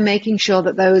voices. But we're making sure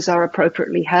that those are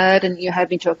appropriately heard. And you heard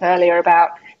me talk earlier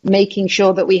about making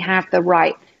sure that we have the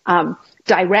right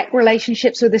direct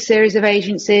relationships with a series of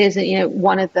agencies. And,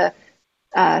 one of the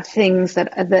things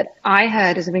that I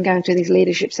heard as I've been going through these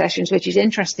leadership sessions, which is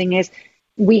interesting, is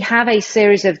we have a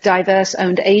series of diverse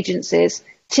owned agencies.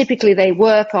 Typically, they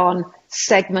work on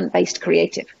segment-based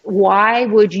creative. Why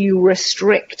would you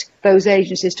restrict those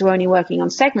agencies to only working on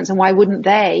segments? And why wouldn't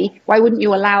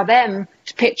you allow them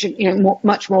to pitch,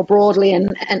 much more broadly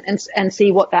and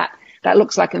see what that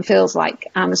looks like and feels like?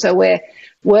 So we're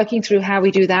working through how we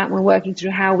do that. We're working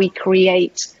through how we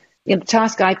create. The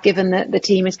task I've given the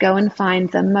team is go and find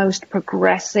the most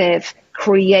progressive,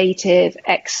 creative,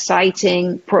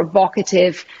 exciting,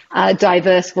 provocative,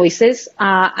 diverse voices,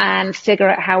 and figure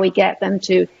out how we get them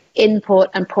to input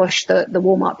and push the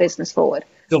Walmart business forward.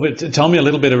 Tell me a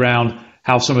little bit around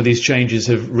how some of these changes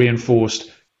have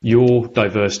reinforced your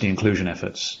diversity inclusion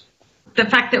efforts. The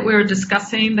fact that we were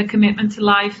discussing the commitment to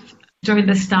life during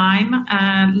this time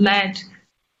led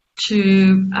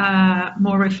to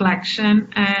more reflection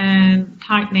and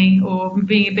tightening or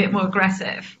being a bit more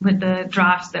aggressive with the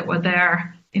drafts that were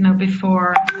there,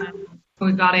 before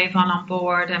we got Avon on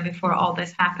board and before all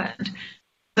this happened.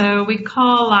 So we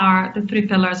call the three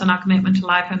pillars on our commitment to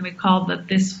life, and we call the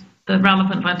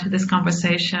relevant one to this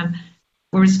conversation: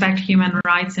 we respect human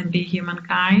rights and be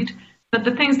humankind. But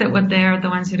the things that were there are the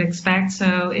ones you'd expect.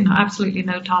 So, absolutely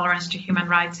no tolerance to human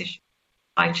rights issues.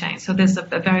 Chain. So there's a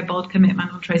very bold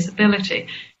commitment on traceability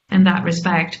in that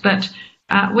respect. But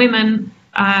women,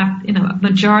 a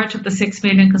majority of the 6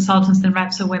 million consultants and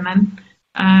reps are women.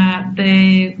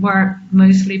 They work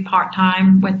mostly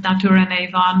part-time with Natura and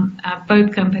Avon.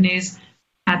 Both companies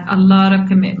had a lot of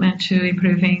commitment to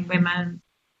improving women's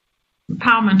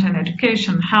empowerment and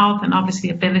education, health, and obviously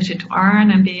ability to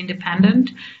earn and be independent.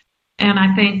 And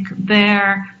I think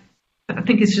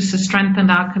it's just to strengthen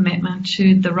our commitment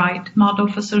to the right model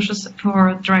for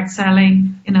direct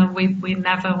selling. We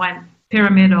never went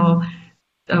pyramid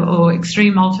or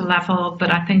extreme multi-level,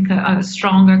 but I think a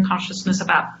stronger consciousness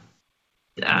about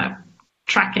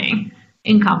tracking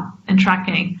income and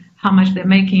tracking how much they're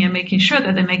making and making sure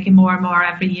that they're making more and more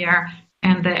every year,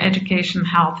 and the education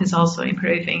health is also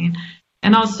improving.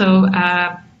 And also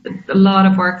a lot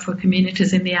of work for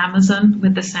communities in the Amazon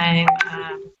with the same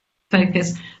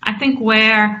focus. I think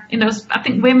women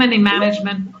in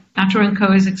management, Natura &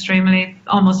 Co is extremely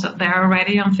almost there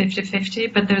already on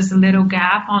 50-50, but there's a little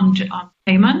gap on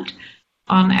payment,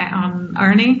 on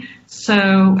earning.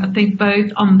 So I think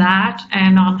both on that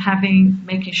and on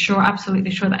making sure, absolutely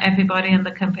sure that everybody in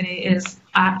the company is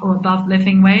at or above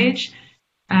living wage,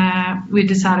 we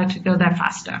decided to go there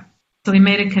faster. So we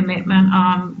made a commitment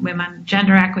on women,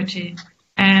 gender equity,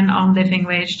 and on living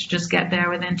wage to just get there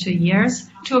within 2 years.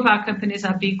 2 of our companies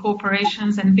are B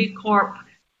corporations, and B Corp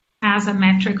has a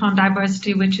metric on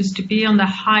diversity, which is to be on the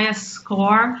highest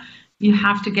score, you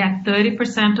have to get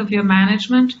 30% of your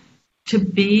management to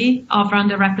be of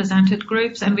underrepresented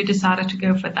groups, and we decided to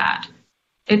go for that.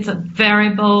 It's a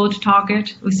very bold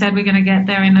target. We said we're going to get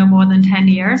there in no more than 10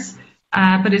 years.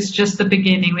 But it's just the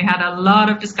beginning. We had a lot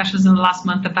of discussions in the last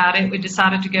month about it. We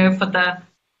decided to go for the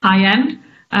high end,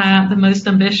 the most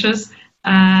ambitious,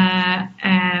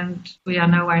 and we are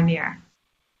nowhere near.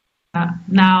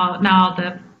 Now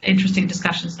the interesting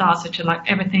discussion starts, which are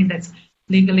like everything that's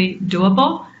legally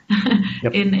doable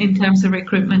yep. in terms of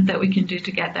recruitment that we can do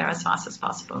to get there as fast as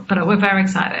possible. But we're very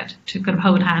excited to kind of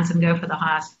hold hands and go for the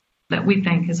highest that we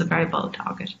think is a very bold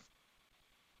target.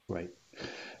 Right.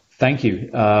 Thank you,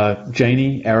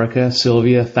 Janie, Erica,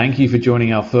 Sylvia. Thank you for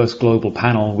joining our first global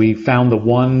panel. We found the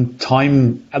one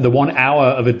hour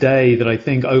of a day that I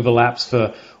think overlaps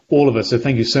for all of us. So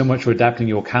thank you so much for adapting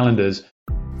your calendars.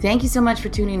 Thank you so much for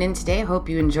tuning in today. I hope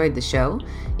you enjoyed the show.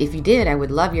 If you did, I would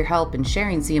love your help in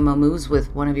sharing CMO Moves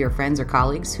with one of your friends or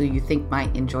colleagues who you think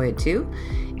might enjoy it too.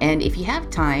 And if you have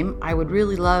time, I would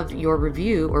really love your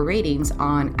review or ratings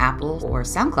on Apple or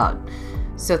SoundCloud.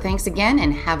 So thanks again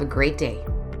and have a great day.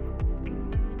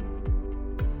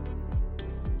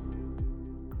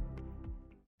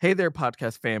 Hey there,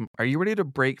 podcast fam. Are you ready to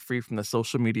break free from the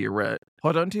social media rut?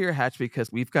 Hold on to your hatch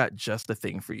because we've got just the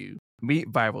thing for you.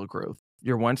 Meet Viral Growth,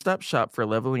 your one-stop shop for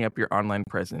leveling up your online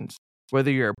presence.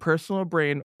 Whether you're a personal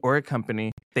brand or a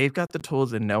company, they've got the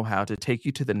tools and know-how to take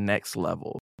you to the next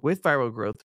level. With Viral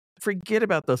Growth, forget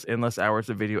about those endless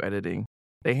hours of video editing.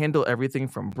 They handle everything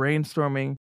from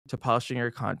brainstorming to polishing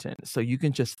your content so you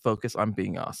can just focus on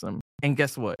being awesome. And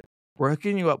guess what? We're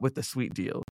hooking you up with a sweet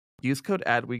deal. Use code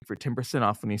ADWEEK for 10%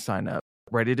 off when you sign up.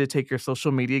 Ready to take your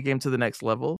social media game to the next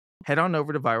level? Head on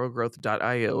over to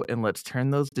viralgrowth.io and let's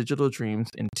turn those digital dreams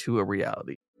into a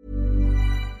reality.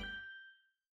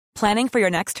 Planning for your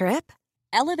next trip?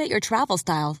 Elevate your travel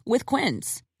style with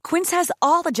Quince. Quince has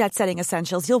all the jet-setting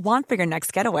essentials you'll want for your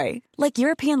next getaway, like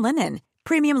European linen,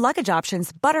 premium luggage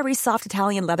options, buttery soft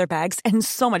Italian leather bags, and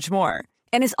so much more.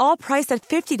 And is all priced at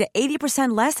 50 to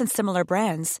 80% less than similar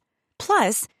brands.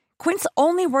 Plus, Quince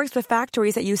only works with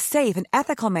factories that use safe and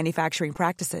ethical manufacturing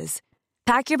practices.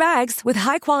 Pack your bags with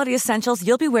high-quality essentials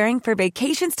you'll be wearing for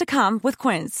vacations to come with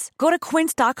Quince. Go to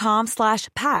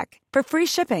quince.com/pack for free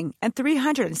shipping and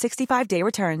 365-day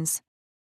returns.